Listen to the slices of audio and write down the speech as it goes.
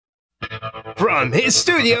from his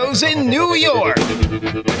studios in New York.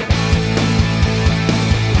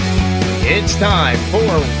 It's time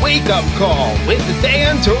for Wake Up Call with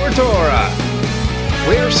Dan Tortora,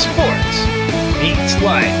 where sports meets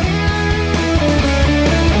life.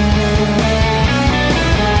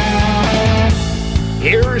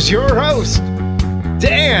 Here's your host,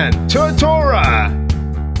 Dan Tortora.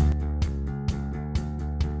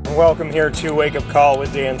 Welcome here to Wake Up Call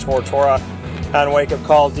with Dan Tortora on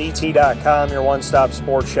wakeupcalldt.com, your one-stop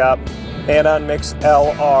sports shop, and on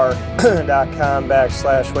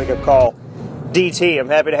mixlr.com/wakeupcalldt. I'm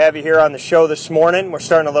happy to have you here on the show this morning. We're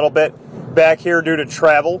starting a little bit back here due to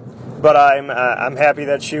travel, but I'm happy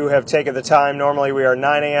that you have taken the time. Normally we are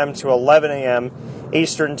 9 a.m. to 11 a.m.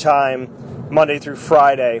 Eastern Time, Monday through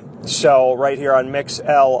Friday. So right here on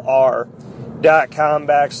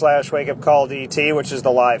mixlr.com/wakeupcalldt, which is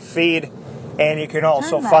the live feed. And you can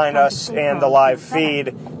also find us in the live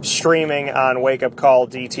feed streaming on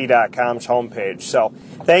wakeupcalldt.com's homepage. So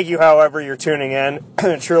thank you, however, you're tuning in.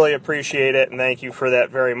 Truly appreciate it, and thank you for that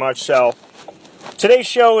very much. So today's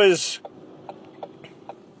show it's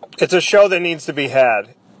a show that needs to be had.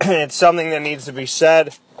 It's something that needs to be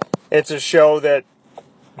said. It's a show that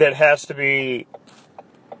has to be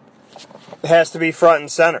front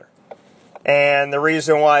and center. And the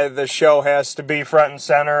reason why the show has to be front and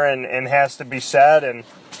center and has to be said and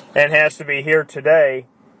has to be here today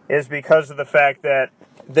is because of the fact that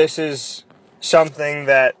this is something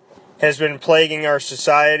that has been plaguing our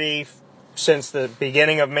society since the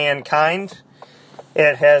beginning of mankind.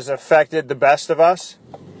 It has affected the best of us.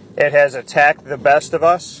 It has attacked the best of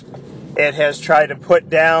us. It has tried to put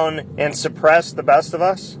down and suppress the best of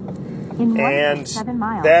us. And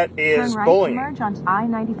that is bullying.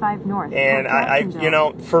 And I,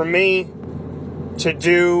 for me to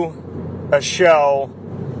do a show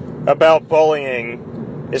about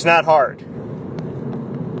bullying is not hard.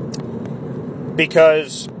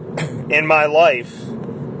 Because in my life,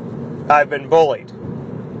 I've been bullied.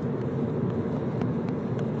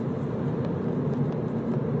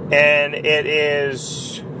 And it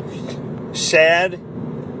is sad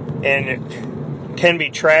and it can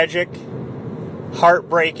be tragic,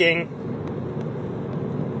 heartbreaking,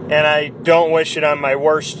 and I don't wish it on my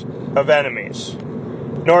worst of enemies.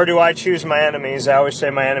 Nor do I choose my enemies. I always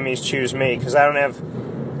say my enemies choose me, because I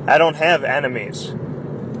don't have enemies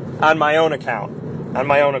on my own account. On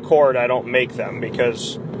my own accord, I don't make them,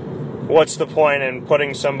 because what's the point in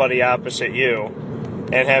putting somebody opposite you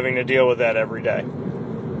and having to deal with that every day?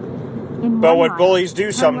 But what bullies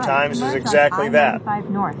do sometimes is exactly that.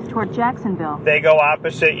 Toward Jacksonville. They go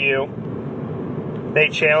opposite you. They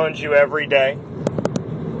challenge you every day.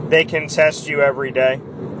 They contest you every day.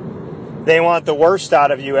 They want the worst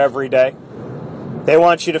out of you every day. They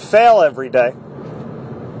want you to fail every day.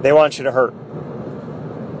 They want you to hurt.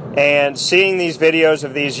 And seeing these videos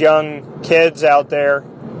of these young kids out there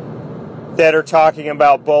that are talking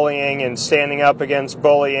about bullying and standing up against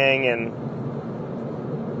bullying and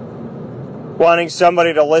wanting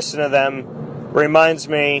somebody to listen to them reminds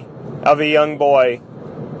me of a young boy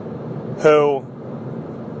who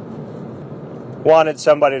wanted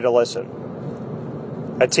somebody to listen.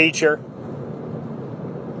 A teacher,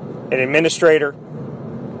 an administrator,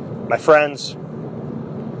 my friends,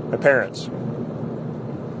 my parents.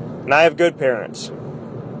 And I have good parents.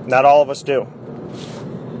 Not all of us do.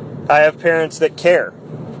 I have parents that care.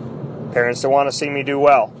 Parents that want to see me do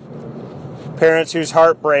well. Parents whose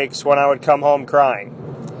heart breaks when I would come home crying,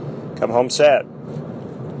 come home sad.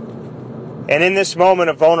 And in this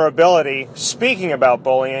moment of vulnerability, speaking about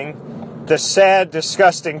bullying, the sad,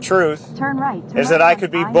 disgusting truth is that I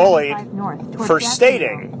could be bullied for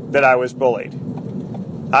stating that I was bullied.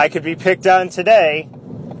 I could be picked on today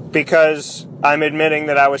because I'm admitting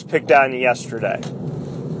that I was picked on yesterday.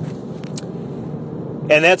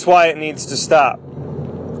 And that's why it needs to stop.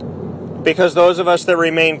 Because those of us that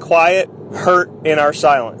remain quiet hurt in our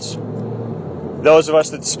silence. Those of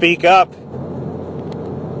us that speak up,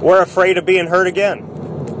 we're afraid of being hurt again.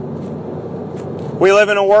 We live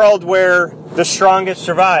in a world where the strongest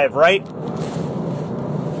survive, right?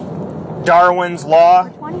 Darwin's Law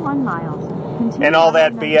and all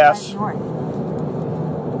that BS.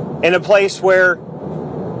 In a place where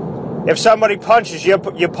if somebody punches you,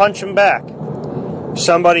 you punch them back.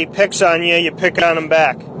 Somebody picks on you, you pick on them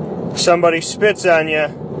back. Somebody spits on you,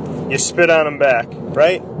 you spit on them back,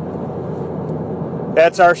 right?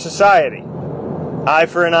 That's our society. Eye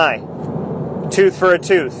for an eye. Tooth for a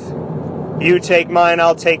tooth. You take mine,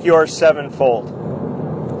 I'll take yours sevenfold.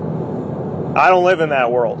 I don't live in that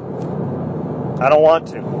world. I don't want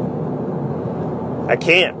to. I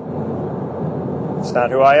can't. It's not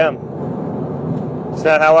who I am. It's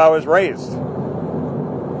not how I was raised.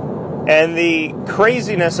 And the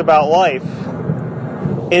craziness about life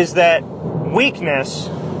is that weakness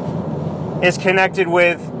is connected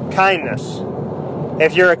with kindness.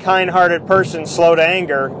 If you're a kind-hearted person slow to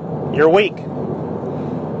anger, you're weak.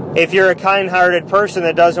 If you're a kind-hearted person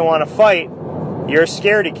that doesn't want to fight, you're a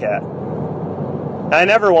scaredy cat. I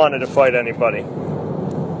never wanted to fight anybody.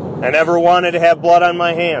 I never wanted to have blood on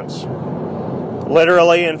my hands,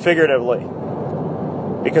 literally and figuratively,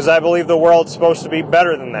 because I believe the world's supposed to be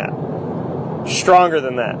better than that, stronger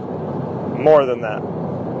than that, more than that.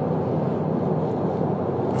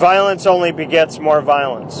 Violence only begets more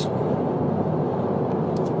violence.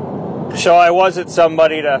 So I wasn't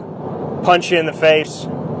somebody to punch you in the face,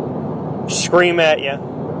 scream at you,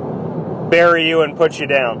 bury you, and put you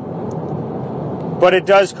down. But it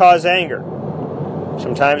does cause anger.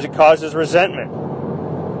 Sometimes it causes resentment,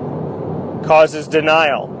 causes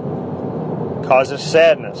denial, causes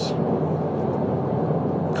sadness,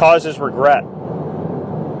 causes regret.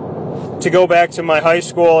 To go back to my high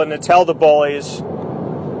school and to tell the bullies,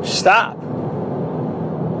 stop.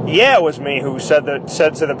 Yeah, it was me who said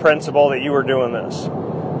to the principal that you were doing this.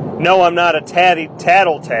 No, I'm not a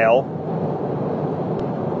tattletale.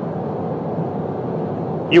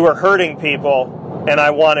 You were hurting people, and I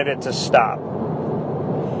wanted it to stop.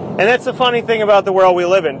 And that's the funny thing about the world we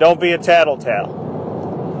live in. Don't be a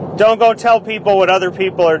tattletale. Don't go tell people what other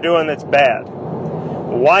people are doing that's bad.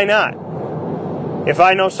 Why not? If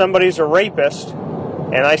I know somebody's a rapist,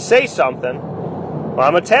 and I say something, well,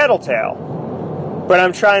 I'm a tattletale. But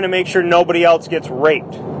I'm trying to make sure nobody else gets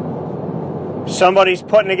raped. Somebody's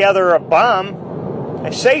putting together a bomb,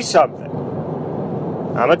 I say something.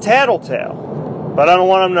 I'm a tattletale. But I don't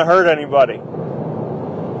want them to hurt anybody.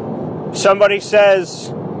 Somebody says,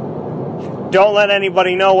 don't let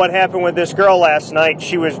anybody know what happened with this girl last night.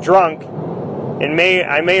 She was drunk, and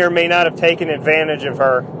I may or may not have taken advantage of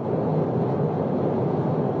her.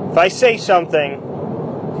 If I say something,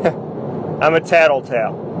 I'm a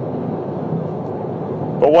tattletale.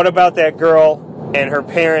 But what about that girl and her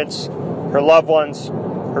parents, her loved ones,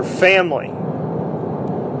 her family,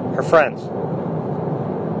 her friends?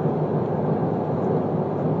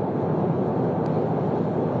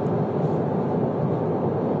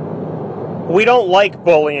 We don't like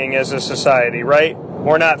bullying as a society, right?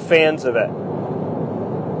 We're not fans of it.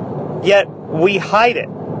 Yet we hide it.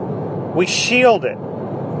 We shield it.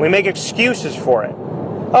 We make excuses for it.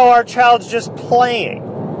 Oh, our child's just playing.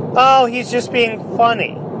 Oh, he's just being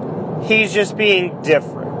funny. He's just being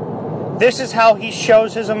different. This is how he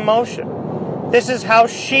shows his emotion. This is how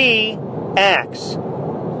she acts.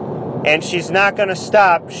 And she's not going to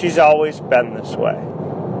stop. She's always been this way.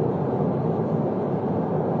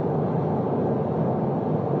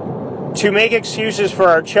 To make excuses for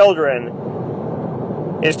our children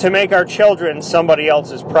is to make our children somebody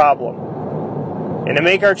else's problem. And to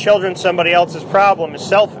make our children somebody else's problem is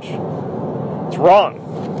selfish. It's wrong.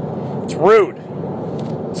 It's rude.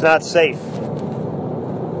 It's not safe.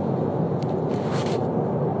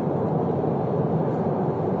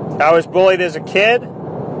 I was bullied as a kid.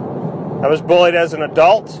 I was bullied as an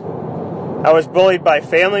adult. I was bullied by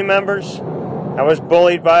family members. I was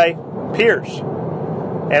bullied by peers.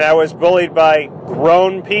 And I was bullied by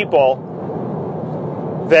grown people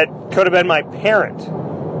that could have been my parent.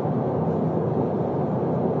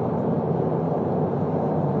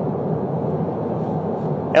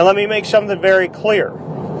 And let me make something very clear.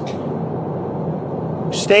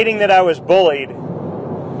 Stating that I was bullied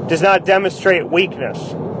does not demonstrate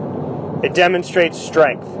weakness. It demonstrates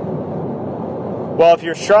strength. Well, if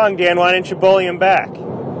you're strong, Dan, why didn't you bully him back?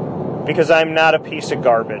 Because I'm not a piece of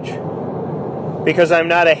garbage. Because I'm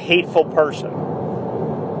not a hateful person.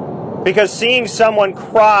 Because seeing someone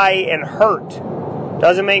cry and hurt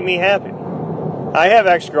doesn't make me happy. I have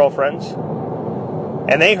ex-girlfriends,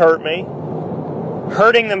 and they hurt me.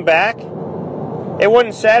 Hurting them back, it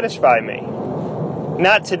wouldn't satisfy me.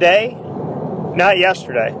 Not today, not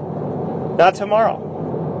yesterday, not tomorrow.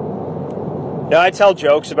 Now, I tell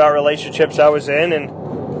jokes about relationships I was in,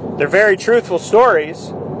 and they're very truthful stories,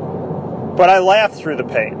 but I laugh through the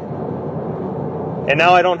pain. And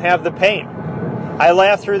now I don't have the pain. I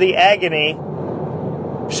laugh through the agony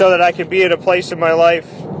so that I can be at a place in my life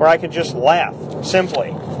where I can just laugh,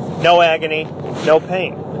 simply. No agony, no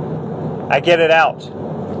pain. I get it out.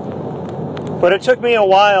 But it took me a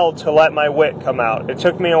while to let my wit come out. It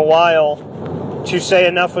took me a while to say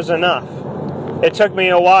enough was enough. It took me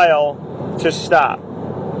a while to stop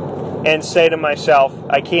and say to myself,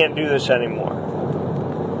 I can't do this anymore.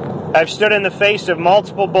 I've stood in the face of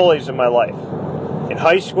multiple bullies in my life. In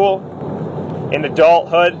high school, in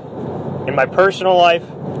adulthood, in my personal life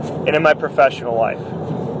and in my professional life.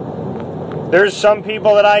 There's some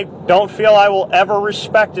people that I don't feel I will ever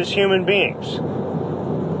respect as human beings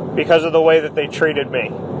because of the way that they treated me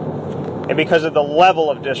and because of the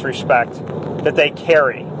level of disrespect that they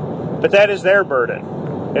carry. But that is their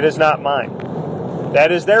burden. It is not mine.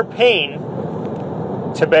 That is their pain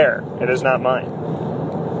to bear. It is not mine.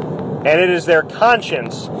 And it is their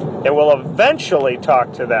conscience that will eventually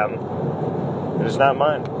talk to them. It is not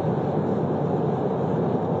mine.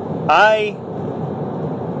 I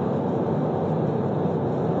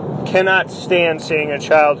cannot stand seeing a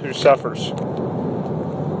child who suffers.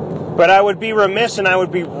 But I would be remiss and I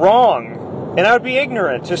would be wrong and I would be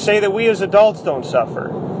ignorant to say that we as adults don't suffer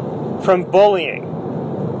from bullying.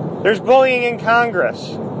 There's bullying in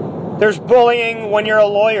Congress. There's bullying when you're a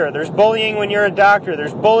lawyer. There's bullying when you're a doctor.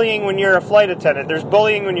 There's bullying when you're a flight attendant. There's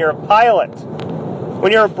bullying when you're a pilot,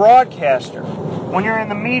 when you're a broadcaster, when you're in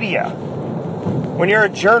the media, when you're a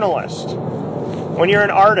journalist, when you're an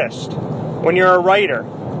artist, when you're a writer,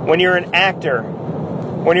 when you're an actor,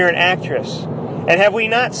 when you're an actress. And have we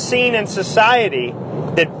not seen in society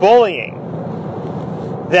that bullying,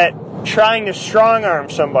 that trying to strong-arm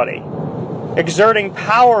somebody, exerting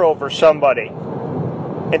power over somebody,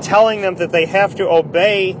 and telling them that they have to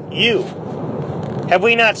obey you, have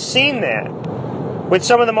we not seen that with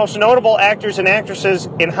some of the most notable actors and actresses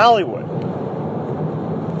in Hollywood?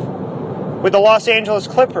 With the Los Angeles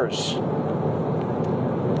Clippers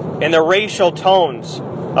and the racial tones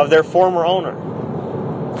of their former owner?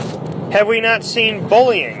 Have we not seen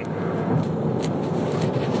bullying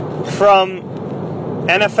from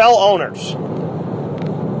NFL owners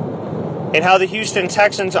and how the Houston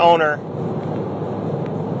Texans owner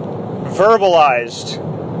verbalized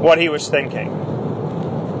what he was thinking?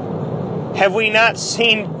 Have we not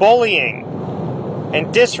seen bullying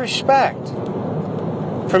and disrespect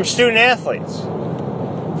from student athletes,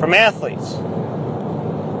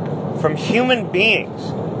 from human beings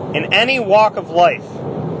in any walk of life?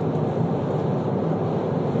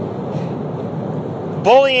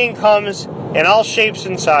 Bullying comes in all shapes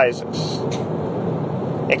and sizes.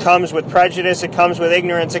 It comes with prejudice, it comes with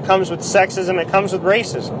ignorance, it comes with sexism, it comes with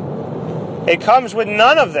racism. It comes with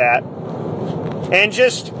none of that and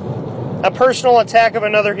just a personal attack of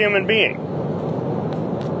another human being.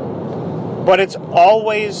 But it's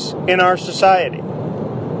always in our society.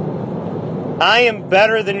 I am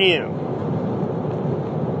better than you,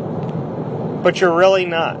 but you're really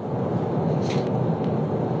not.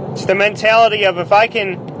 It's the mentality of if I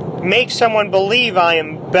can make someone believe I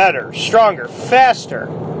am better, stronger, faster,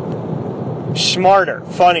 smarter,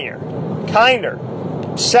 funnier, kinder,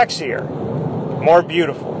 sexier, more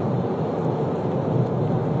beautiful.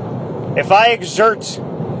 If I exert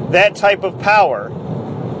that type of power,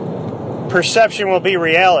 perception will be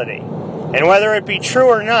reality. And whether it be true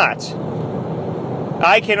or not,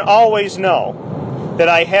 I can always know that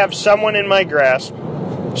I have someone in my grasp,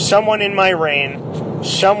 someone in my reign,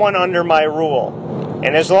 someone under my rule.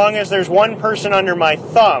 And as long as there's one person under my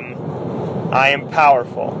thumb, I am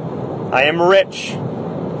powerful. I am rich.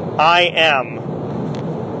 I am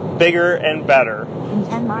bigger and better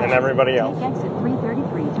than everybody else.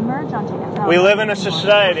 We live in a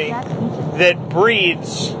society that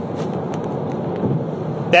breeds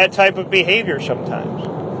that type of behavior sometimes.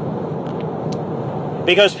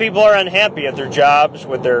 Because people are unhappy at their jobs,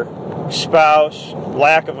 with their spouse,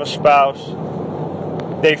 lack of a spouse.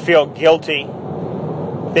 They feel guilty.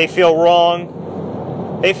 They feel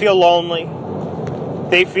wrong. They feel lonely.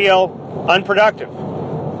 They feel unproductive.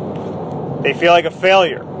 They feel like a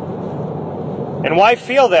failure. And why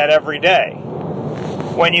feel that every day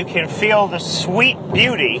when you can feel the sweet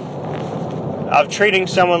beauty of treating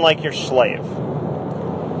someone like your slave?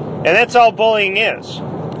 And that's all bullying is.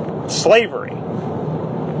 Slavery.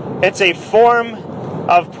 It's a form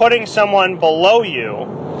of putting someone below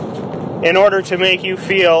you in order to make you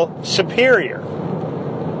feel superior.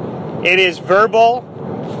 It is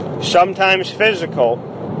verbal, sometimes physical,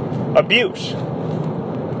 abuse.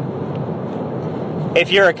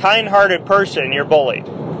 If you're a kind-hearted person, you're bullied.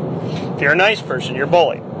 If you're a nice person, you're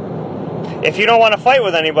bullied. If you don't want to fight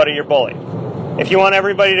with anybody, you're bullied. If you want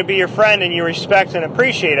everybody to be your friend and you respect and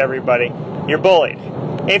appreciate everybody, you're bullied.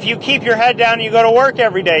 If you keep your head down and you go to work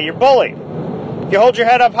every day, you're bullied. If you hold your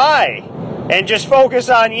head up high and just focus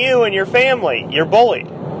on you and your family, you're bullied.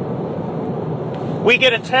 We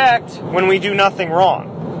get attacked when we do nothing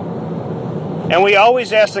wrong. And we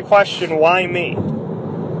always ask the question, why me?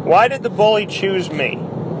 Why did the bully choose me?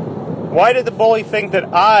 Why did the bully think that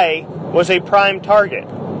I was a prime target?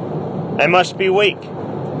 I must be weak.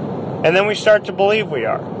 And then we start to believe we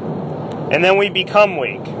are. And then we become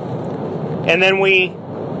weak. And then we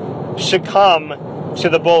succumb to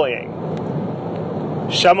the bullying.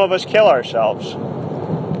 Some of us kill ourselves.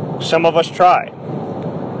 Some of us try.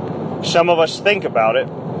 Some of us think about it.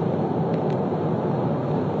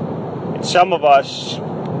 And some of us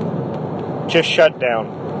just shut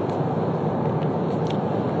down.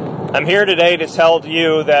 I'm here today to tell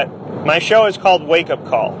you that my show is called Wake Up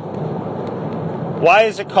Call. Why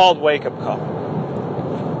is it called Wake Up Call?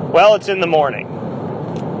 Well, it's in the morning.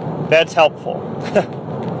 That's helpful.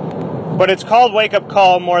 But it's called Wake Up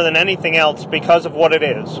Call more than anything else because of what it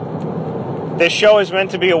is. This show is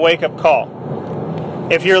meant to be a wake-up call.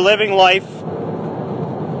 If you're living life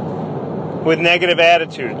with negative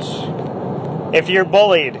attitudes, if you're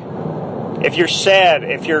bullied, if you're sad,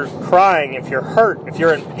 if you're crying, if you're hurt, if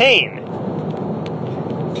you're in pain,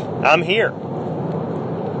 I'm here.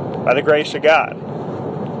 By the grace of God.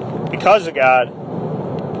 Because of God,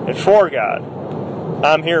 and for God,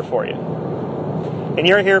 I'm here for you. And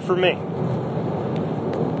you're here for me.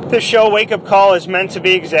 This show, Wake Up Call, is meant to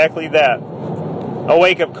be exactly that. A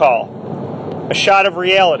wake-up call. A shot of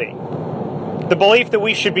reality. The belief that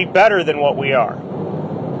we should be better than what we are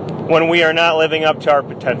when we are not living up to our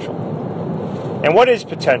potential. And what is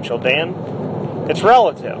potential, Dan? It's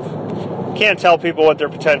relative. You can't tell people what their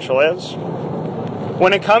potential is.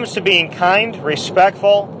 When it comes to being kind,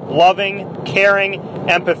 respectful, loving, caring,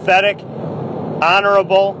 empathetic,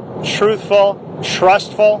 honorable, truthful,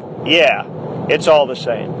 trustful, yeah, it's all the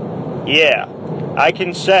same. Yeah, I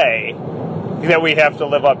can say that we have to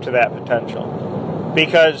live up to that potential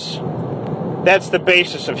because that's the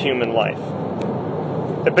basis of human life.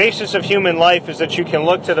 The basis of human life is that you can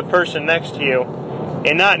look to the person next to you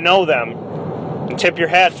and not know them and tip your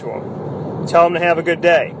hat to them. Tell them to have a good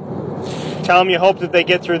day. Tell them you hope that they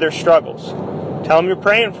get through their struggles. Tell them you're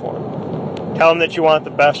praying for them. Tell them that you want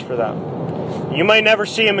the best for them. You might never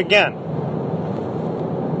see them again.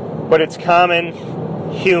 But it's common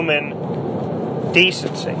human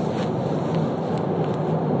decency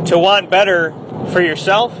to want better for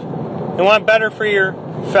yourself and want better for your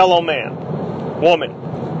fellow man, woman,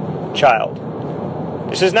 child.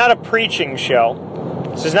 This is not a preaching show.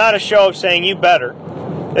 This is not a show of saying you better.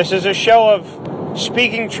 This is a show of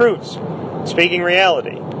speaking truths, speaking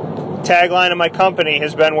reality. The tagline of my company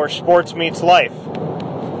has been where sports meets life.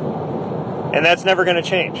 And that's never going to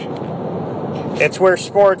change. It's where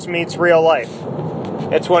sports meets real life.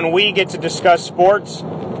 It's when we get to discuss sports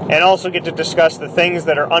and also get to discuss the things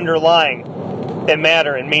that are underlying that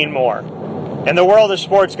matter and mean more. And the world of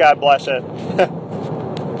sports, God bless it,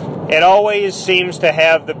 it always seems to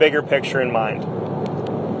have the bigger picture in mind.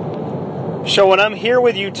 So when I'm here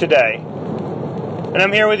with you today, and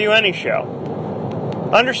I'm here with you any show,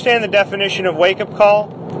 understand the definition of wake-up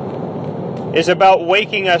call is about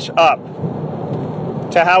waking us up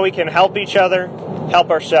to how we can help each other, help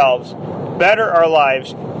ourselves, better our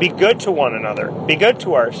lives, be good to one another, be good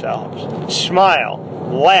to ourselves, smile,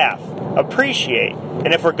 laugh, appreciate,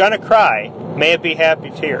 and if we're going to cry, may it be happy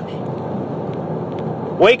tears.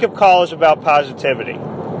 Wake-up call is about positivity.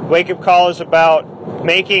 Wake-up call is about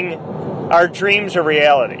making our dreams a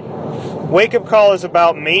reality. Wake-up call is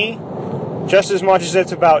about me just as much as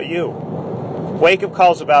it's about you. Wake-up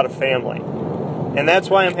call is about a family. And that's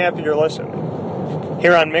why I'm happy you're listening.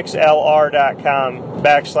 Here on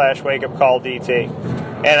mixlr.com/wakeupcalldt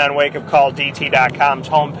and on wakeupcalldt.com's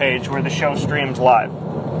homepage where the show streams live.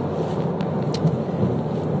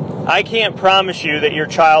 I can't promise you that your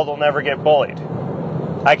child will never get bullied.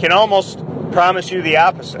 I can almost promise you the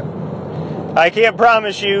opposite. I can't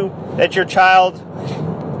promise you that your child,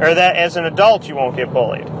 or that as an adult you won't get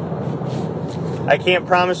bullied. I can't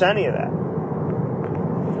promise any of that.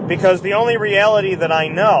 Because the only reality that I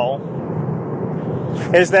know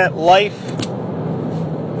is that life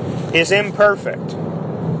is imperfect.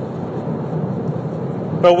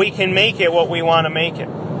 But we can make it what we want to make it.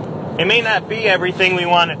 It may not be everything we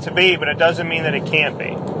want it to be, but it doesn't mean that it can't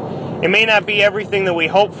be. It may not be everything that we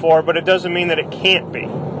hope for, but it doesn't mean that it can't be.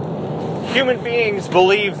 Human beings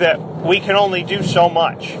believe that we can only do so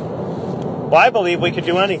much. Well, I believe we could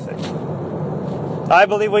do anything. I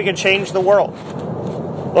believe we can change the world.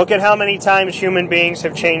 Look at how many times human beings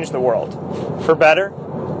have changed the world. For better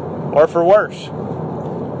or for worse.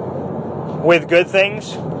 With good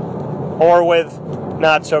things or with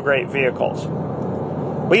not so great vehicles.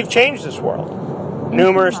 We've changed this world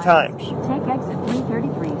numerous times. Take exit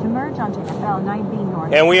 333 to merge onto FL 9B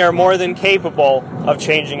North. And we are more than capable of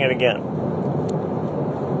changing it again.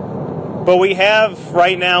 But we have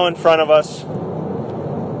right now in front of us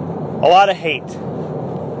a lot of hate. A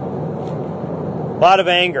lot of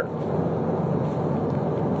anger.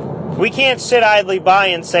 We can't sit idly by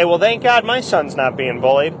and say, well, thank God my son's not being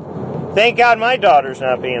bullied. Thank God my daughter's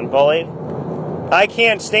not being bullied. I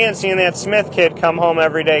can't stand seeing that Smith kid come home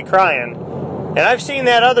every day crying. And I've seen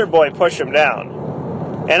that other boy push him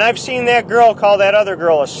down. And I've seen that girl call that other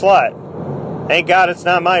girl a slut. Thank God it's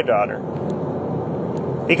not my daughter.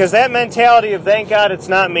 Because that mentality of thank God it's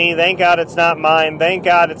not me, thank God it's not mine, thank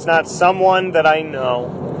God it's not someone that I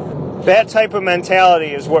know, that type of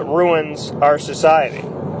mentality is what ruins our society.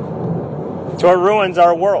 It's what ruins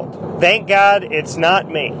our world. Thank God it's not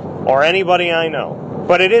me or anybody I know.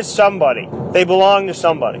 But it is somebody. They belong to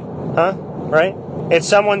somebody. Huh? Right? It's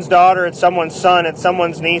someone's daughter, it's someone's son, it's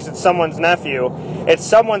someone's niece, it's someone's nephew, it's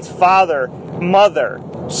someone's father, mother,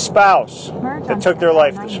 spouse that took their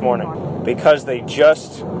life this morning because they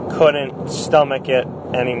just couldn't stomach it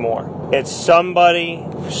anymore. It's somebody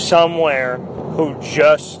somewhere who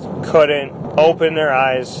just couldn't open their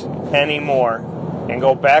eyes anymore and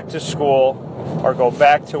go back to school or go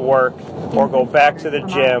back to work or go back to the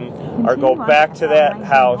gym or go back to that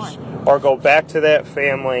house or go back to that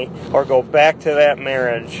family or go back to that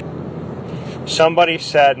marriage. Somebody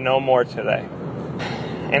said no more today.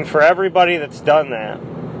 And for everybody that's done that,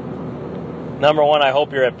 number one, I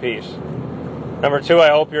hope you're at peace. Number two, I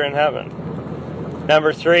hope you're in heaven.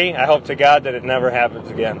 Number three, I hope to God that it never happens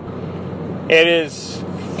again. It is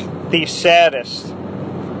the saddest,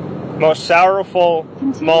 most sorrowful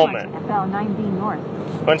moment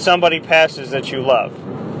when somebody passes that you love.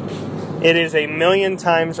 It is a million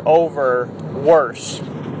times over worse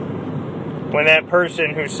when that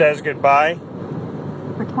person who says goodbye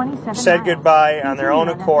said goodbye on their own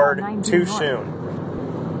accord too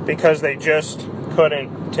soon because they just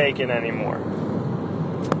couldn't take it anymore.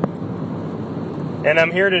 And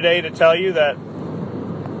I'm here today to tell you that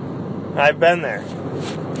I've been there.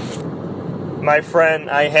 My friend,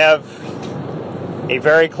 I have a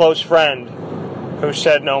very close friend who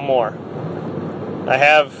said no more. I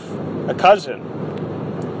have a cousin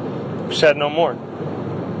who said no more.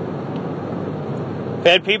 I've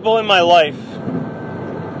had people in my life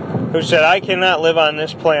who said, I cannot live on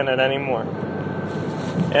this planet anymore.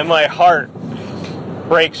 And my heart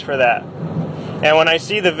breaks for that. And when I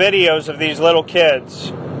see the videos of these little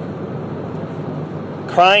kids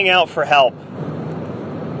crying out for help,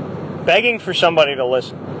 begging for somebody to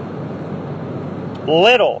listen,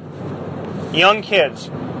 little young kids,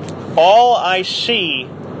 all I see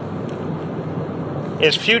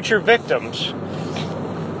is future victims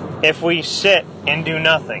if we sit and do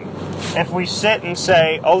nothing. If we sit and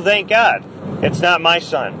say, oh, thank God it's not my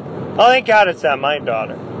son. Oh, thank God it's not my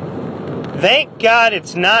daughter. Thank God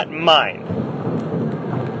it's not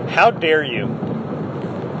mine. How dare you?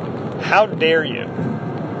 How dare you?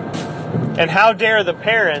 And how dare the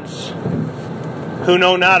parents who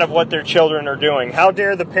know not of what their children are doing? How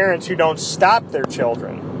dare the parents who don't stop their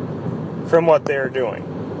children from what they're doing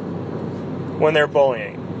when they're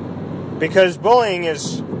bullying? Because bullying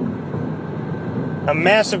is a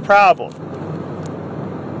massive problem.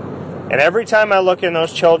 And every time I look in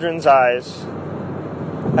those children's eyes,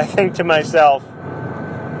 I think to myself,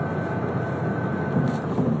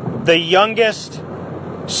 the youngest,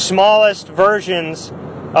 smallest versions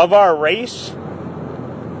of our race,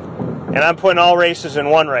 and I'm putting all races in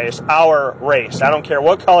one race, our race. I don't care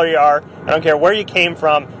what color you are. I don't care where you came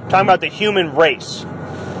from. I'm talking about the human race.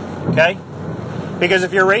 Okay? Because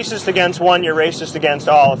if you're racist against one, you're racist against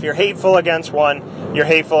all. If you're hateful against one, you're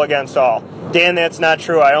hateful against all. Dan, that's not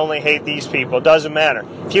true. I only hate these people. Doesn't matter.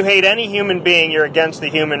 If you hate any human being, you're against the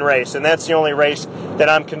human race. And that's the only race that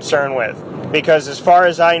I'm concerned with. Because as far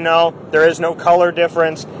as I know, there is no color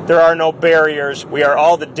difference. There are no barriers. We are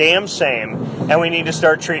all the damn same. And we need to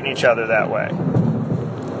start treating each other that way.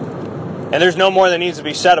 And there's no more that needs to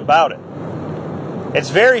be said about it.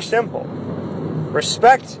 It's very simple.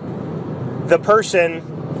 Respect the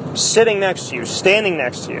person sitting next to you, standing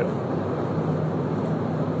next to you.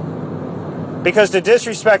 Because to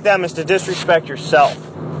disrespect them is to disrespect yourself.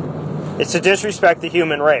 It's to disrespect the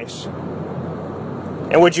human race.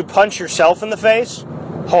 And would you punch yourself in the face?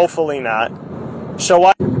 Hopefully not. So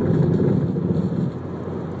why?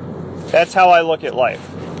 That's how I look at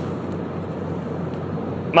life.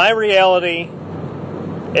 My reality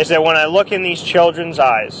is that when I look in these children's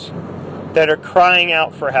eyes that are crying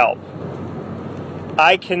out for help,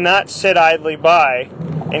 I cannot sit idly by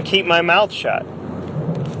and keep my mouth shut.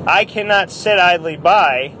 I cannot sit idly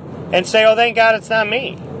by and say, oh, thank God it's not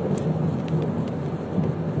me.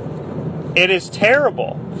 It is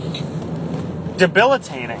terrible,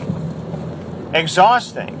 debilitating,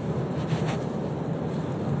 exhausting,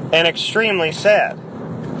 and extremely sad.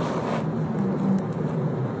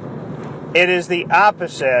 It is the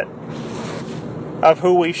opposite of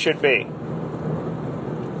who we should be.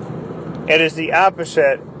 It is the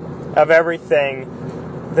opposite of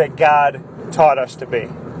everything that God taught us to be.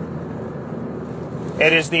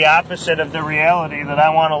 It is the opposite of the reality that I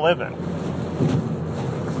want to live in.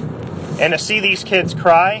 And to see these kids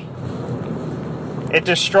cry, it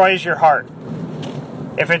destroys your heart.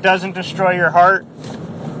 If it doesn't destroy your heart,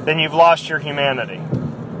 then you've lost your humanity.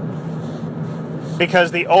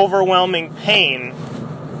 Because the overwhelming pain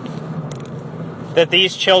that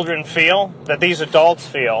these children feel, that these adults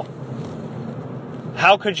feel,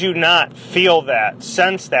 how could you not feel that,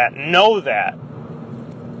 sense that, know that,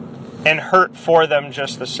 and hurt for them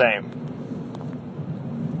just the same?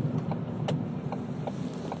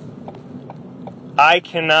 I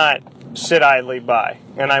cannot sit idly by,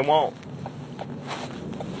 and I won't.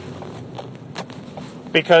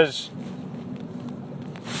 Because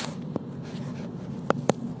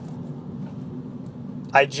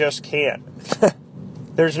I just can't.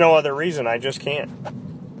 There's no other reason, I just can't.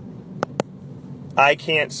 I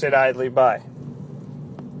can't sit idly by.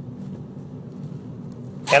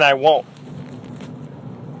 And I won't.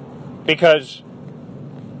 Because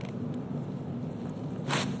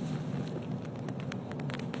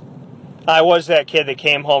I was that kid that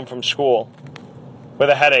came home from school with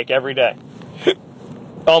a headache every day.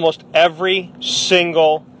 Almost every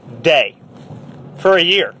single day. For a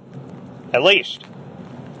year, at least.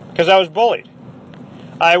 Because I was bullied.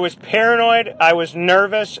 I was paranoid, I was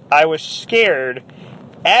nervous, I was scared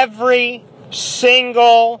every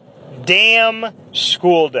single damn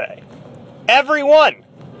school day. Every one.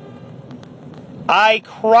 I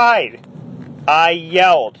cried. I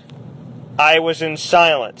yelled. I was in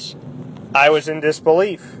silence. I was in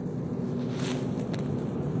disbelief.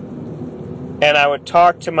 And I would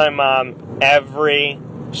talk to my mom every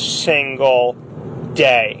single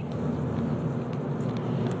day.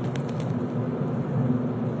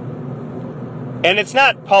 And it's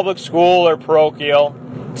not public school or parochial.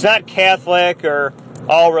 It's not Catholic or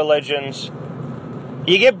all religions.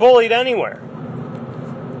 You get bullied anywhere.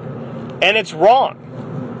 And it's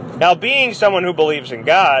wrong. Now, being someone who believes in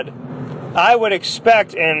God, I would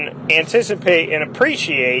expect and anticipate and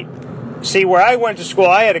appreciate. See, where I went to school,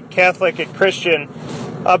 I had a Catholic and Christian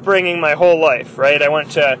upbringing my whole life, right? I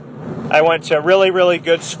went to really, really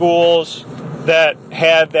good schools that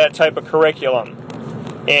had that type of curriculum.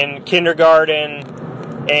 In kindergarten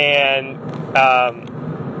and,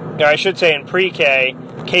 I should say in pre-K,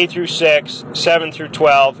 K through 6, 7 through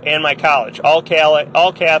 12, and my college. All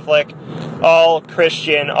Catholic, all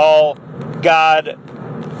Christian, all God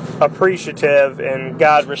appreciative and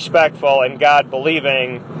God respectful and God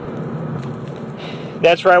believing.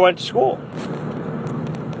 That's where I went to school.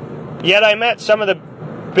 Yet I met some of the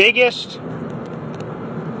biggest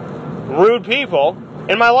rude people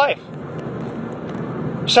in my life.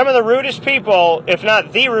 Some of the rudest people, if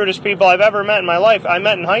not the rudest people I've ever met in my life, I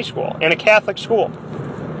met in high school, in a Catholic school.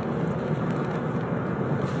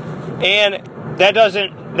 And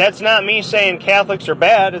that's not me saying Catholics are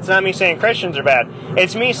bad. It's not me saying Christians are bad.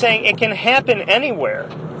 It's me saying it can happen anywhere.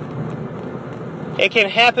 It can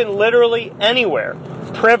happen literally anywhere.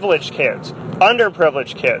 Privileged kids,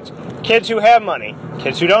 underprivileged kids, kids who have money,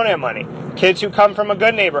 kids who don't have money, kids who come from a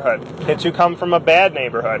good neighborhood, kids who come from a bad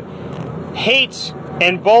neighborhood. Hate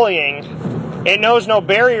and bullying, it knows no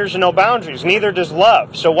barriers and no boundaries. Neither does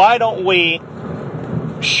love. So why don't we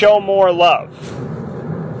show more love?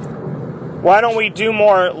 Why don't we do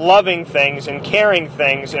more loving things and caring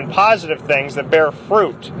things and positive things that bear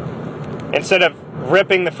fruit instead of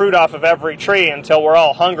ripping the fruit off of every tree until we're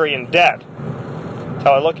all hungry and dead? That's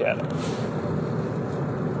how I look at it.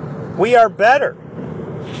 We are better.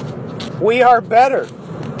 We are better.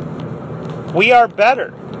 We are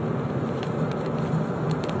better.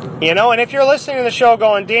 You know, and if you're listening to the show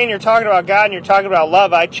going, Dan, you're talking about God and you're talking about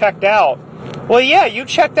love, I checked out. Well, yeah, you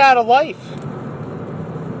checked out of life.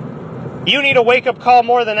 You need a wake-up call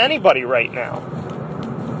more than anybody right now.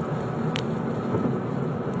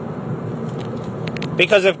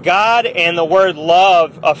 Because if God and the word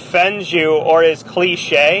love offends you or is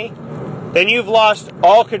cliche, then you've lost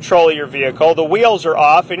all control of your vehicle, the wheels are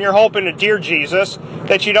off, and you're hoping to dear Jesus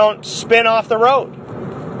that you don't spin off the road.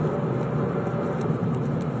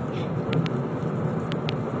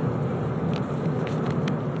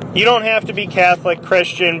 You don't have to be Catholic,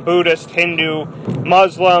 Christian, Buddhist, Hindu,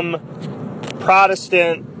 Muslim,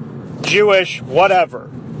 Protestant, Jewish,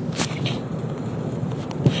 whatever,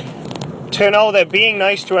 to know that being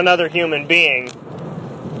nice to another human being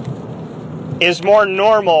is more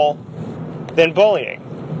normal than bullying.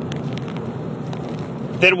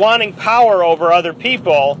 That wanting power over other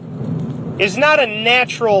people is not a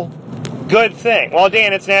natural good thing. Well,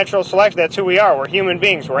 Dan, it's natural selection. That's who we are. We're human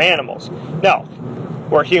beings. We're animals. No,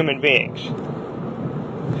 we're human beings.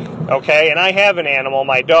 Okay, and I have an animal,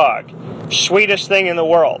 my dog. Sweetest thing in the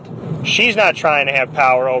world. She's not trying to have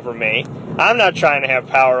power over me. I'm not trying to have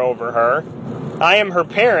power over her. I am her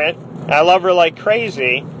parent. I love her like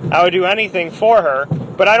crazy. I would do anything for her,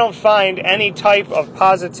 but I don't find any type of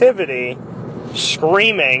positivity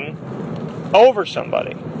screaming over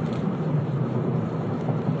somebody.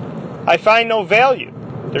 I find no value.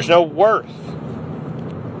 There's no worth.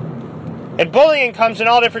 And bullying comes in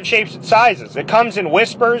all different shapes and sizes. It comes in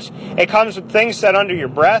whispers. It comes with things said under your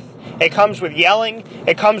breath. It comes with yelling.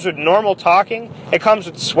 It comes with normal talking. It comes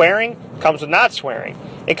with swearing. It comes with not swearing.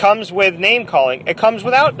 It comes with name calling. It comes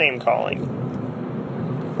without name calling.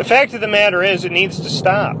 The fact of the matter is, it needs to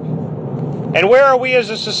stop. And where are we as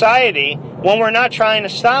a society when we're not trying to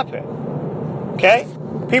stop it? Okay?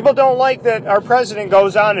 People don't like that our president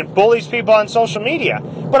goes on and bullies people on social media.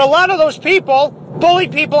 But a lot of those people bully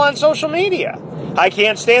people on social media. I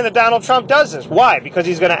can't stand that Donald Trump does this. Why? Because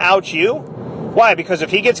he's going to out you? Why? Because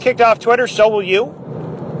if he gets kicked off Twitter, so will you?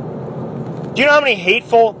 Do you know how many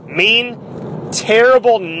hateful, mean,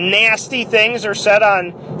 terrible, nasty things are said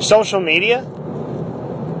on social media?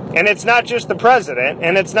 And it's not just the president,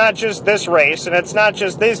 and it's not just this race, and it's not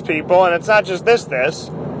just these people, and it's not just this.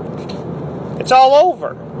 It's all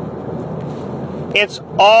over. It's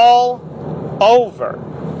all over.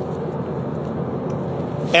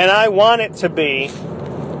 And I want it to be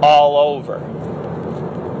all over.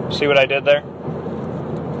 See what I did there?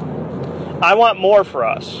 I want more for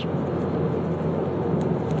us.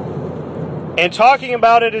 And talking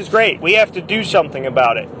about it is great. We have to do something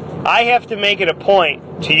about it. I have to make it a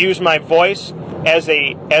point to use my voice as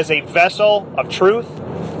a vessel of truth,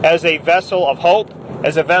 as a vessel of hope,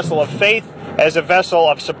 as a vessel of faith, as a vessel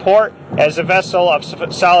of support, as a vessel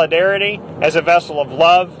of solidarity, as a vessel of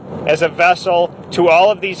love, as a vessel to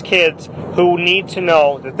all of these kids who need to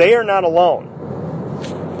know that they are not alone.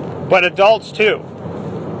 But adults too.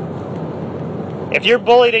 If you're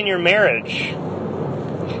bullied in your marriage,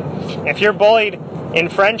 if you're bullied in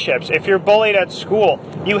friendships, if you're bullied at school,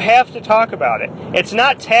 you have to talk about it. It's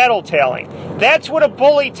not tattletaling. That's what a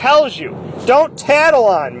bully tells you. Don't tattle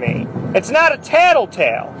on me. It's not a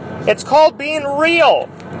tattletale. It's called being real.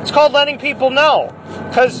 It's called letting people know.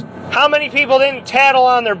 Because how many people didn't tattle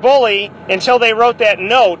on their bully until they wrote that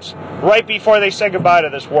note right before they said goodbye to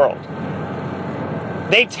this world?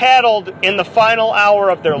 They tattled in the final hour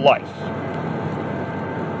of their life.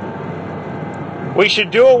 We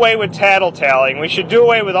should do away with tattletaling. We should do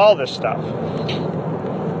away with all this stuff.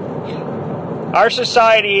 Our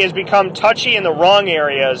society has become touchy in the wrong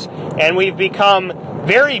areas, and we've become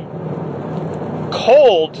very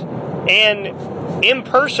cold and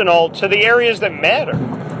impersonal to the areas that matter.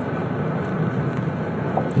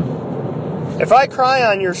 If I cry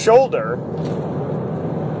on your shoulder,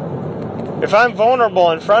 if I'm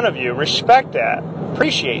vulnerable in front of you, respect that,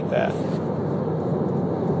 appreciate that,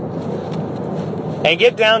 and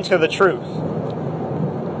get down to the truth.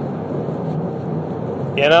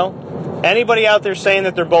 You know? Anybody out there saying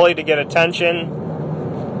that they're bullied to get attention,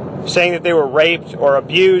 saying that they were raped or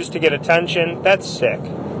abused to get attention, that's sick.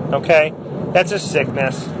 Okay? That's a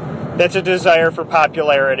sickness. That's a desire for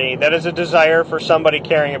popularity. That is a desire for somebody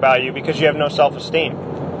caring about you because you have no self-esteem.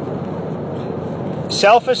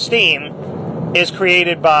 Self-esteem is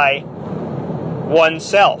created by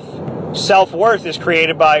oneself. Self-worth is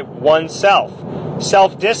created by oneself.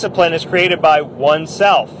 Self-discipline is created by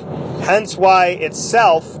oneself. Hence why it's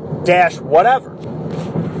self-whatever.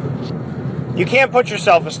 You can't put your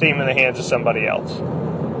self-esteem in the hands of somebody else.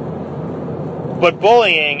 But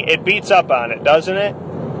bullying, it beats up on it, doesn't it?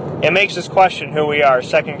 It makes us question who we are,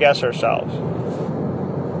 second-guess ourselves.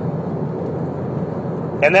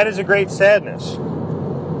 And that is a great sadness.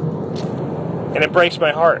 And it breaks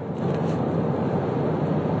my heart.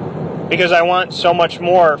 Because I want so much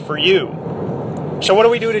more for you. So what do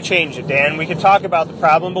we do to change it, Dan? We can talk about the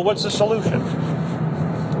problem, but what's the solution?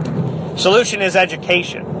 Solution is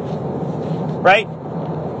education. Right?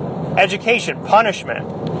 Education, punishment.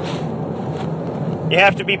 You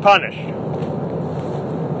have to be punished.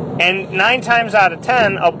 And 9 times out of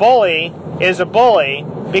 10, a bully is a bully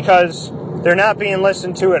because they're not being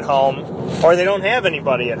listened to at home, or they don't have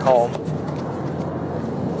anybody at home,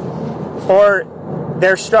 or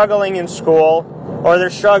they're struggling in school, or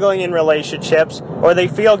they're struggling in relationships, or they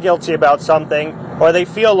feel guilty about something, or they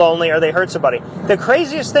feel lonely, or they hurt somebody. The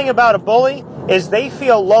craziest thing about a bully is they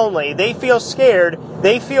feel lonely, they feel scared,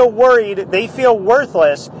 they feel worried, they feel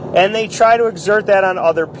worthless, and they try to exert that on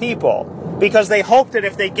other people because they hope that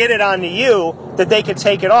if they get it onto you, that they could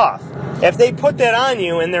take it off. If they put that on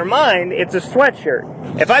you, in their mind, it's a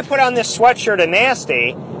sweatshirt. If I put on this sweatshirt, a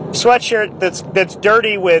nasty sweatshirt that's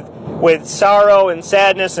dirty with sorrow and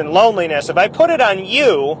sadness and loneliness, if I put it on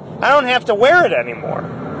you, I don't have to wear it anymore.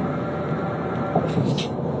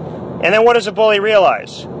 And then what does a bully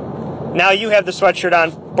realize? Now you have the sweatshirt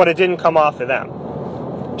on, but it didn't come off of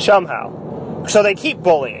them. Somehow. So they keep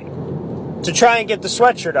bullying to try and get the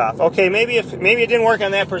sweatshirt off. Okay, maybe it didn't work on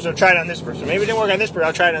that person, I'll try it on this person. Maybe it didn't work on this person,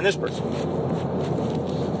 I'll try it on this person.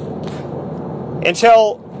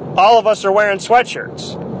 Until all of us are wearing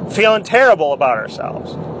sweatshirts, feeling terrible about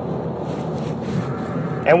ourselves.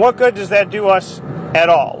 And what good does that do us at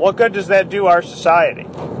all? What good does that do our society?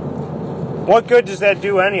 What good does that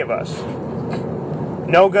do any of us?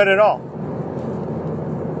 No good at all.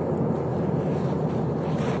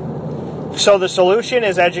 So the solution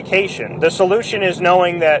is education. The solution is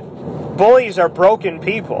knowing that bullies are broken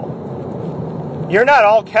people. You're not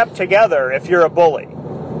all kept together if you're a bully.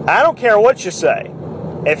 I don't care what you say.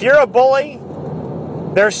 If you're a bully,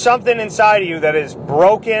 there's something inside of you that is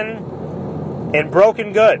broken and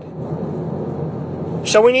broken good.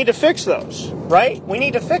 So we need to fix those, right? We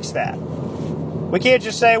need to fix that. We can't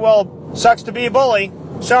just say, well, sucks to be a bully.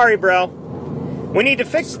 Sorry, bro. We need to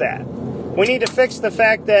fix that. We need to fix the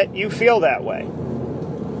fact that you feel that way.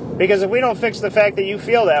 Because if we don't fix the fact that you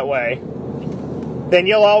feel that way, then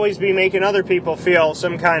you'll always be making other people feel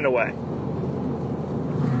some kind of way.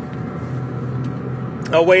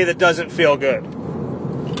 A way that doesn't feel good.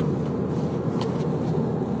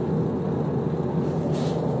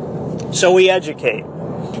 So we educate.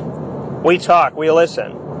 We talk. We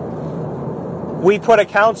listen. We put a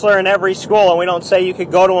counselor in every school, and we don't say you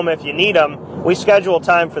could go to them if you need them. We schedule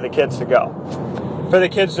time for the kids to go, for the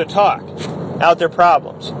kids to talk out their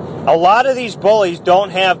problems. A lot of these bullies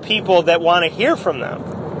don't have people that want to hear from them.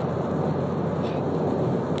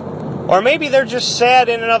 Or maybe they're just sad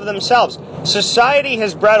in and of themselves. Society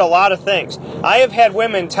has bred a lot of things. I have had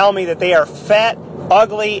women tell me that they are fat,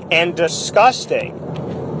 ugly, and disgusting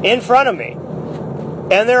in front of me.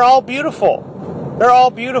 And they're all beautiful. They're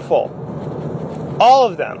all beautiful. All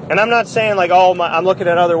of them. And I'm not saying like, oh, I'm looking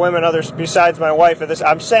at other women, others besides my wife or this.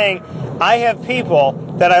 I'm saying I have people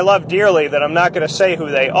that I love dearly that I'm not going to say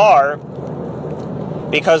who they are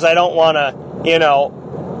because I don't want to,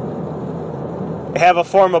 have a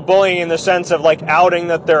form of bullying in the sense of like outing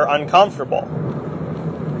that they're uncomfortable.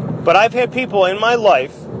 But I've had people in my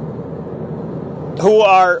life who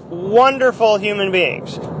are wonderful human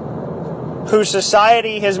beings whose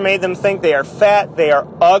society has made them think they are fat, they are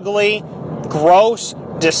ugly, gross,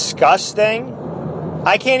 disgusting.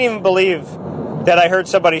 I can't even believe that I heard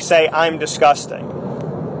somebody say, I'm disgusting.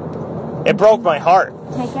 It broke my heart.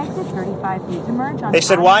 Take exit 35 feet to merge on. They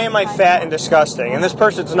said, why am I fat and disgusting? And this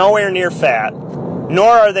person's nowhere near fat, nor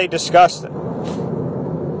are they disgusting.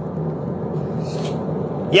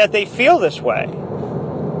 Yet they feel this way.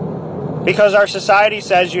 Because our society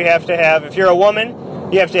says you have to have, if you're a woman,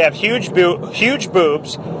 you have to have huge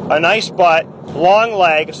boobs, a nice butt, long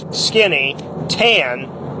legs, skinny, tan,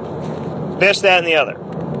 this, that, and the other.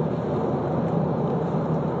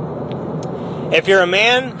 If you're a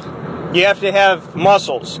man, you have to have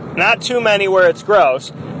muscles. Not too many where it's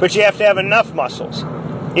gross, but you have to have enough muscles.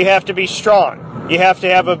 You have to be strong. You have to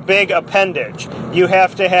have a big appendage. You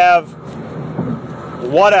have to have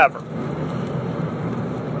whatever.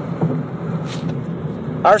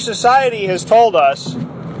 Our society has told us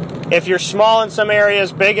if you're small in some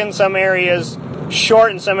areas, big in some areas,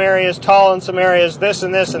 short in some areas, tall in some areas, this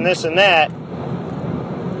and this and this and that,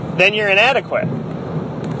 then you're inadequate.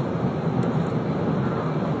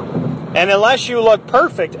 And unless you look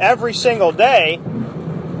perfect every single day,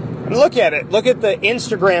 look at it. Look at the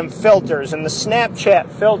Instagram filters and the Snapchat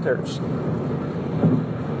filters.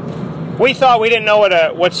 We thought we didn't know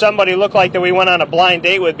what somebody looked like that we went on a blind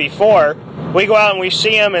date with before. We go out and we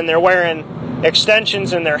see them and they're wearing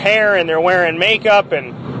extensions in their hair and they're wearing makeup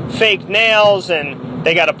and fake nails and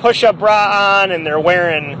they got a push-up bra on and they're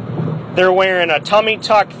wearing a tummy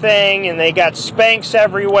tuck thing and they got Spanx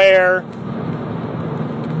everywhere.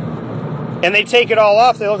 And they take it all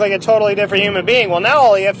off. They look like a totally different human being. Well, now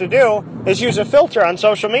all you have to do is use a filter on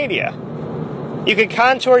social media. You can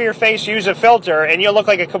contour your face, use a filter, and you'll look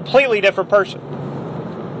like a completely different person.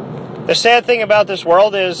 The sad thing about this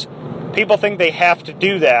world is people think they have to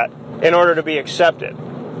do that in order to be accepted.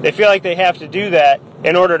 They feel like they have to do that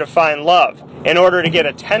in order to find love, in order to get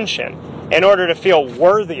attention, in order to feel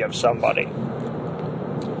worthy of somebody.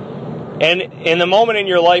 And in the moment in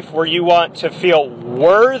your life where you want to feel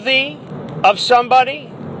worthy of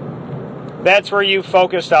somebody, that's where you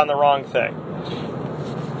focused on the wrong thing.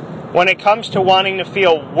 when it comes to wanting to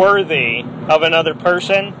feel worthy of another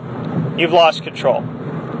person, you've lost control.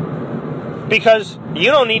 Because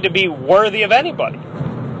you don't need to be worthy of anybody.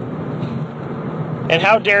 And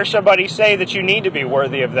how dare somebody say that you need to be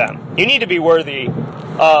worthy of them? You need to be worthy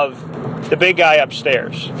of the big guy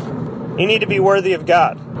upstairs. You need to be worthy of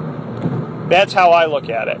God. That's how I look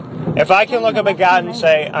at it. If I can look up at God and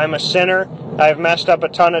say, I'm a sinner, I've messed up a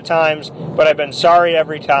ton of times, but I've been sorry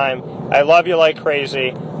every time, I love you like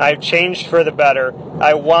crazy, I've changed for the better,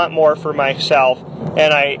 I want more for myself,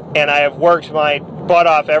 and I have worked my butt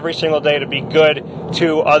off every single day to be good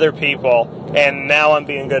to other people, and now I'm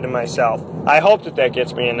being good to myself. I hope that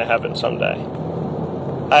gets me into heaven someday.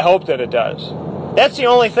 I hope that it does. That's the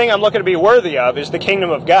only thing I'm looking to be worthy of, is the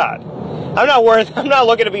kingdom of God. I'm not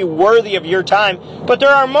looking to be worthy of your time, but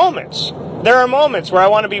there are moments. There are moments where I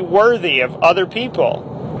want to be worthy of other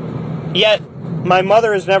people. Yet, my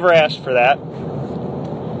mother has never asked for that.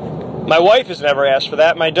 My wife has never asked for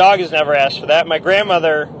that. My dog has never asked for that. My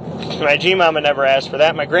grandmother, my G-Mama never asked for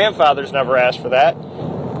that. My grandfather's never asked for that.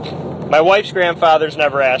 My wife's grandfather's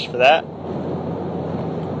never asked for that.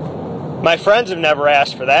 My friends have never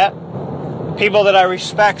asked for that. People that I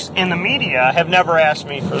respect in the media have never asked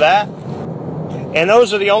me for that. And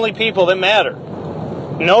those are the only people that matter.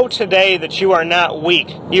 Know today that you are not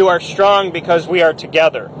weak. You are strong because we are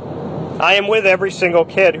together. I am with every single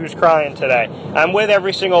kid who's crying today. I'm with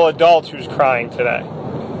every single adult who's crying today.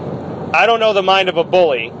 I don't know the mind of a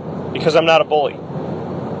bully because I'm not a bully.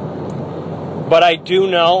 But I do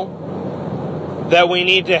know that we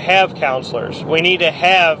need to have counselors. We need to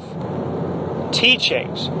have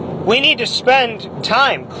teachings. We need to spend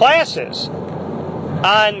time, classes,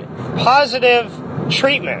 on positive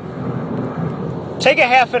treatment. Take a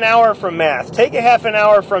half an hour from math. Take a half an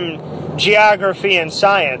hour from geography and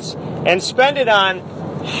science and spend it on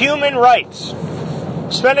human rights.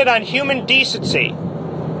 Spend it on human decency.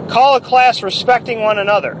 Call a class respecting one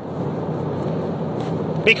another.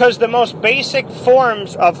 Because the most basic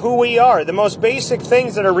forms of who we are, the most basic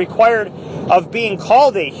things that are required of being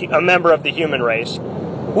called a member of the human race,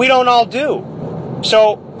 we don't all do.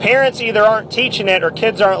 So parents either aren't teaching it or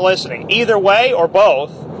kids aren't listening. Either way or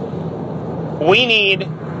both, we need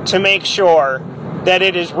to make sure that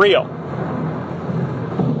it is real.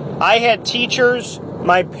 I had teachers,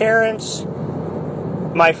 my parents,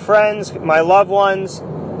 my friends, my loved ones,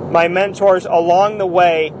 my mentors along the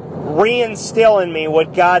way reinstill in me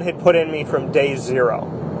what God had put in me from day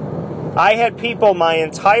zero. I had people my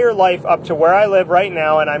entire life up to where I live right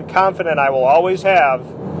now, and I'm confident I will always have,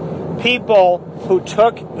 people who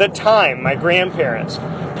took the time, my grandparents,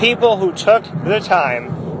 people who took the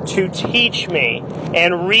time to teach me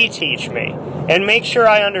and reteach me and make sure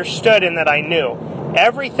I understood and that I knew.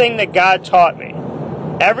 Everything that God taught me,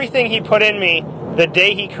 everything He put in me the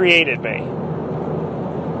day He created me,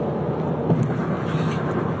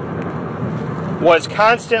 was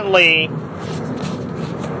constantly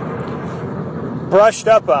brushed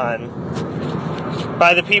up on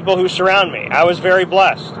by the people who surround me. I was very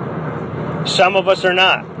blessed. Some of us are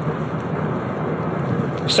not.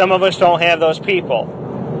 Some of us don't have those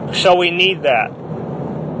people. So we need that.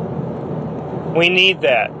 We need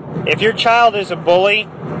that. If your child is a bully,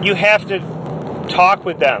 you have to talk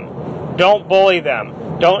with them. Don't bully them.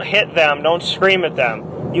 Don't hit them. Don't scream at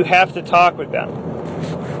them. You have to talk with them.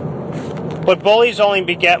 But bullies only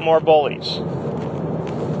beget more bullies.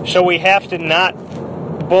 So we have to not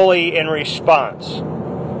bully in response.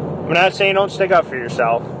 I'm not saying don't stick up for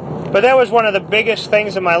yourself. But that was one of the biggest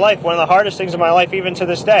things in my life, one of the hardest things in my life even to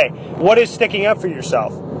this day. What is sticking up for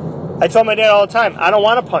yourself? I told my dad all the time, I don't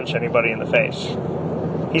want to punch anybody in the face.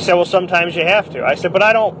 He said, well, sometimes you have to. I said, but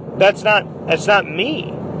that's not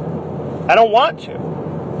me. I don't want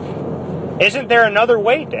to. Isn't there another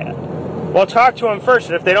way, Dad? Well, talk to them first,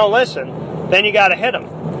 and if they don't listen, then you got to hit them.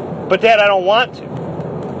 But Dad, I don't want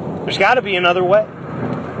to. There's got to be another way.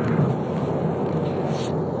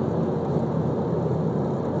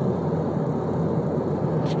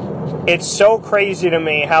 It's so crazy to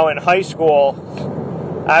me how in high school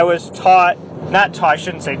I was I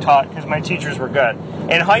shouldn't say taught because my teachers were good.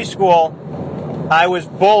 In high school, I was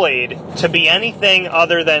bullied to be anything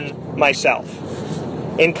other than myself.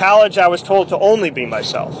 In college, I was told to only be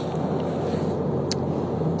myself.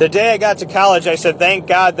 The day I got to college, I said, thank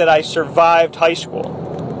God that I survived high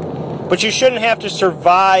school. But you shouldn't have to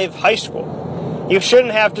survive high school. You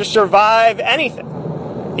shouldn't have to survive anything.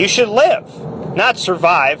 You should live. Not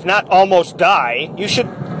survive, not almost die. You should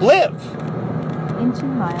live. In 2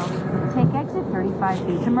 miles, take exit 35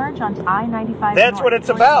 feet to merge onto I-95. That's what it's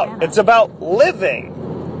about. It's about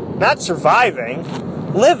living. Not surviving.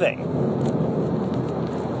 Living.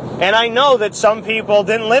 And I know that some people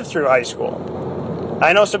didn't live through high school.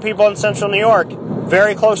 I know some people in central New York,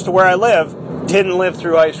 very close to where I live, didn't live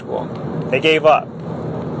through high school. They gave up.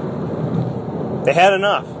 They had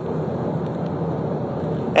enough.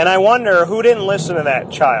 And I wonder who didn't listen to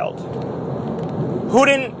that child? Who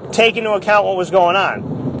didn't take into account what was going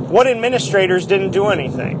on? What administrators didn't do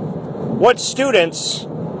anything? What students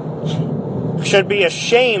should be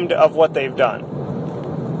ashamed of what they've done?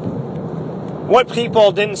 What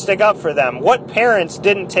people didn't stick up for them? What parents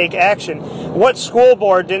didn't take action? What school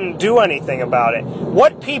board didn't do anything about it?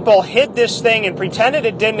 What people hid this thing and pretended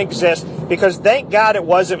it didn't exist because thank God it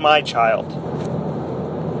wasn't my child?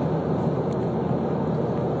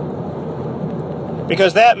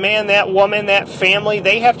 Because that man, that woman, that family,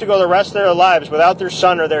 they have to go the rest of their lives without their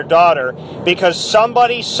son or their daughter because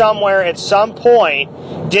somebody somewhere at some point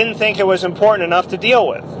didn't think it was important enough to deal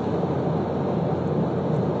with.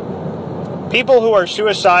 People who are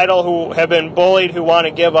suicidal, who have been bullied, who want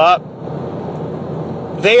to give up,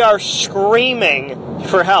 they are screaming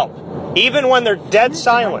for help. Even when they're dead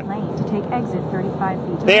silent,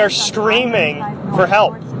 they are screaming for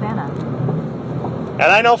help. And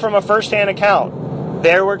I know from a first-hand account,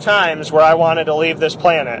 there were times where I wanted to leave this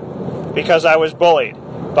planet because I was bullied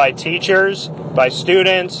by teachers, by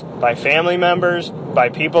students, by family members, by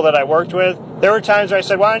people that I worked with. There were times where I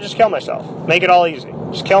said, why don't I just kill myself? Make it all easy.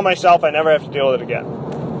 Just kill myself. I never have to deal with it again.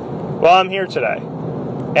 Well, I'm here today.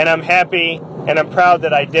 And I'm happy and I'm proud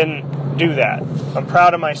that I didn't do that. I'm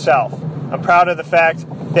proud of myself. I'm proud of the fact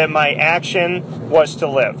that my action was to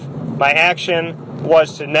live. My action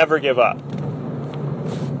was to never give up.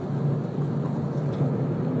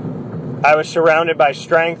 I was surrounded by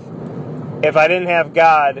strength. If I didn't have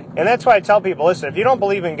God, and that's why I tell people, listen, if you don't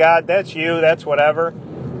believe in God, that's you, that's whatever.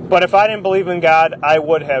 But if I didn't believe in God, I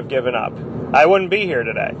would have given up. I wouldn't be here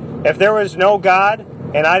today. If there was no God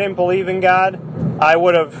and I didn't believe in God, I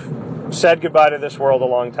would have said goodbye to this world a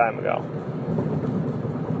long time ago.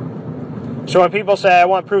 So when people say, I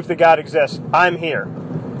want proof that God exists, I'm here.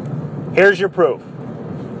 Here's your proof.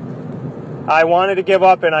 I wanted to give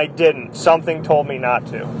up and I didn't. Something told me not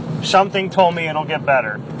to. Something told me it'll get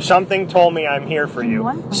better. Something told me I'm here for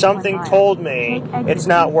you. Something told me it's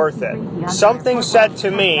not worth it. Something said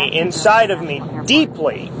to me, inside of me,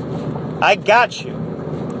 deeply, I got you.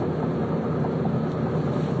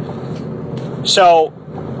 So,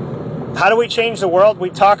 how do we change the world?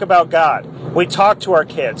 We talk about God. We talk to our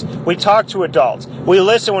kids. We talk to adults. We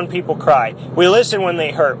listen when people cry. We listen when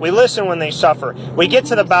they hurt. We listen when they suffer. We get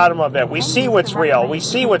to the bottom of it. We see what's real. We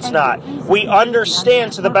see what's not. We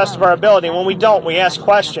understand to the best of our ability. When we don't, we ask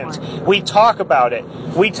questions. We talk about it.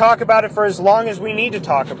 We talk about it for as long as we need to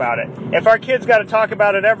talk about it. If our kids got to talk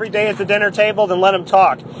about it every day at the dinner table, then let them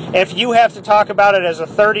talk. If you have to talk about it as a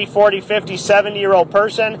 30, 40, 50, 70-year-old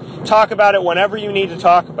person, talk about it whenever you need to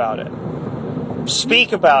talk about it.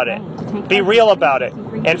 Speak about it. Be real about it.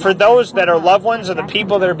 And for those that are loved ones of the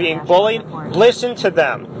people that are being bullied, listen to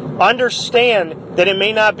them. Understand that it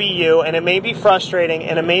may not be you, and it may be frustrating,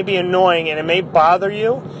 and it may be annoying, and it may bother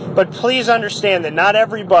you, but please understand that not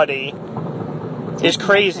everybody is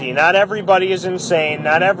crazy. Not everybody is insane.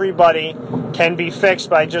 Not everybody can be fixed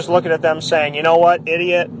by just looking at them saying, you know what,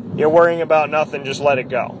 idiot, you're worrying about nothing, just let it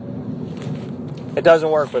go. It doesn't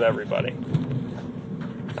work with everybody.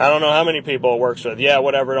 I don't know how many people it works with. Yeah,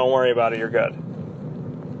 whatever, don't worry about it, you're good.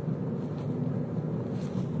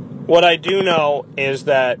 What I do know is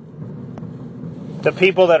that the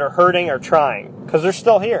people that are hurting are trying, because they're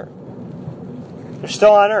still here. They're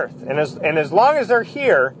still on earth. And as long as they're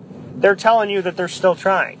here, they're telling you that they're still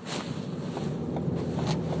trying.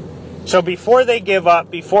 So before they give up,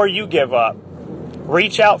 before you give up,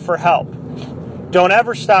 reach out for help. Don't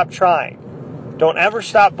ever stop trying. Don't ever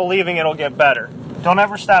stop believing it'll get better. Don't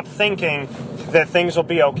ever stop thinking that things will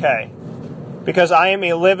be okay. Because I am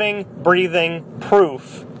a living, breathing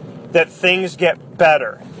proof that things get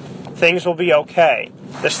better. Things will be okay.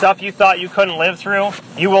 The stuff you thought you couldn't live through,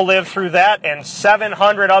 you will live through that and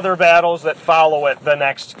 700 other battles that follow it the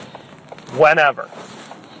next whenever.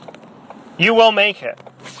 You will make it.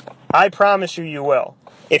 I promise you, you will.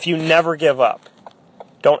 If you never give up.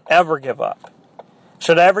 Don't ever give up.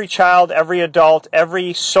 So to every child, every adult,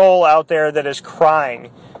 every soul out there that is crying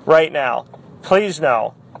right now, please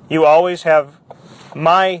know you always have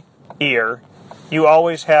my ear. You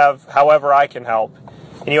always have however I can help.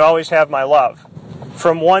 And you always have my love.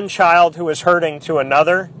 From one child who is hurting to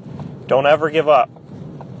another, don't ever give up.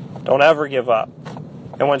 Don't ever give up.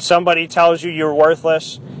 And when somebody tells you you're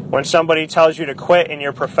worthless, when somebody tells you to quit in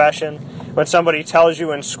your profession, When somebody tells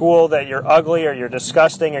you in school that you're ugly or you're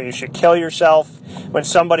disgusting or you should kill yourself. When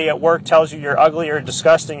somebody at work tells you you're ugly or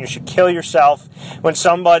disgusting, you should kill yourself. When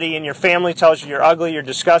somebody in your family tells you you're ugly, you're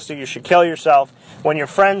disgusting, you should kill yourself. When your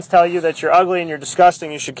friends tell you that you're ugly and you're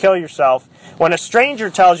disgusting, you should kill yourself. When a stranger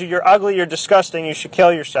tells you you're ugly, you're disgusting, you should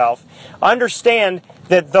kill yourself. Understand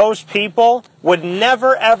that those people would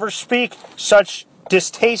never ever speak such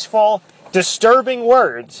distasteful, disturbing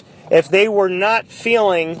words if they were not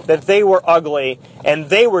feeling that they were ugly and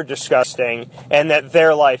they were disgusting and that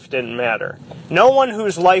their life didn't matter. No one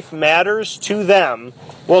whose life matters to them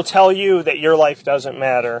will tell you that your life doesn't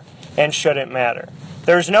matter and shouldn't matter.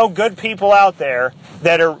 There's no good people out there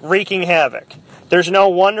that are wreaking havoc. There's no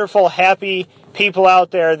wonderful, happy people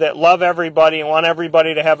out there that love everybody and want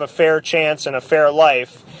everybody to have a fair chance and a fair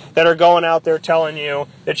life that are going out there telling you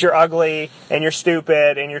that you're ugly and you're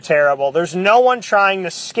stupid and you're terrible. There's no one trying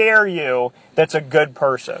to scare you that's a good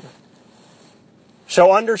person.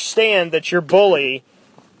 So understand that your bully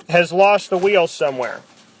has lost the wheel somewhere,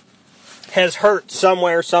 has hurt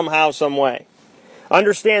somewhere, somehow, some way.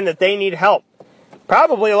 Understand that they need help.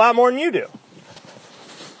 Probably a lot more than you do.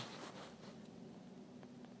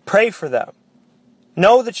 Pray for them.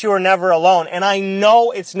 Know that you are never alone. And I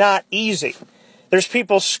know it's not easy. There's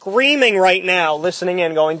people screaming right now, listening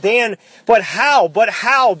in, going, Dan, but how? But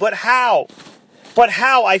how? But how? But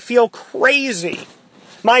how? I feel crazy.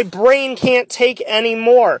 My brain can't take any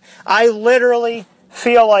more. I literally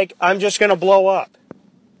feel like I'm just going to blow up.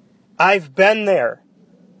 I've been there.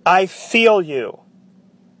 I feel you.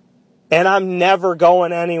 And I'm never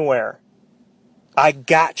going anywhere. I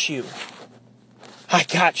got you. I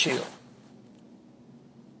got you.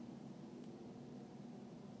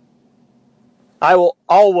 I will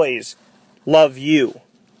always love you.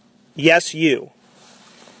 Yes, you.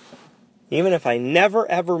 Even if I never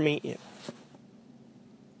ever meet you.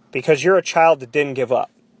 Because you're a child that didn't give up.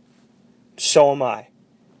 So am I.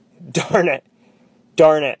 Darn it.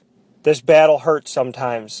 Darn it. This battle hurts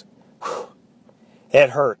sometimes. It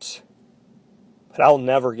hurts. But I'll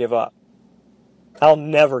never give up. I'll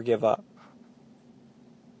never give up.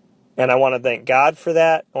 And I want to thank God for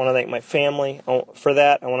that. I want to thank my family for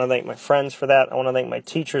that. I want to thank my friends for that. I want to thank my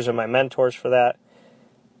teachers and my mentors for that.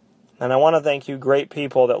 And I want to thank you great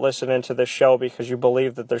people that listen into this show because you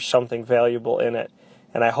believe that there's something valuable in it.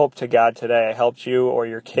 And I hope to God today I helped you or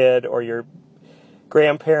your kid or your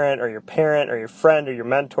grandparent or your parent or your friend or your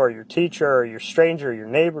mentor or your teacher or your stranger or your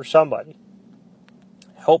neighbor, somebody.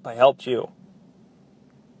 I hope I helped you.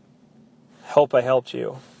 I hope I helped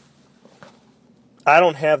you. I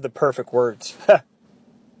don't have the perfect words. And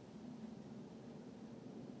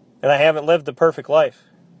I haven't lived the perfect life.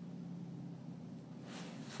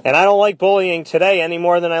 And I don't like bullying today any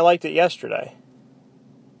more than I liked it yesterday.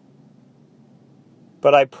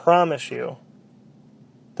 But I promise you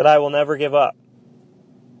that I will never give up.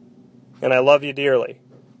 And I love you dearly.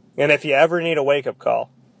 And if you ever need a wake-up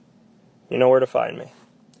call, you know where to find me.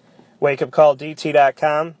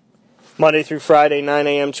 WakeUpCallDT.com. Monday through Friday, 9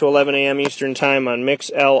 a.m. to 11 a.m. Eastern Time on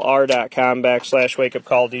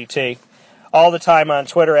mixlr.com/WakeUpCallDT. All the time on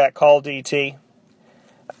Twitter at CallDT.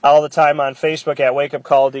 All the time on Facebook at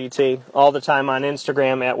WakeUpCallDT. All the time on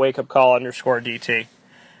Instagram at WakeUpCall_DT.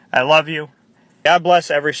 I love you. God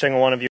bless every single one of you.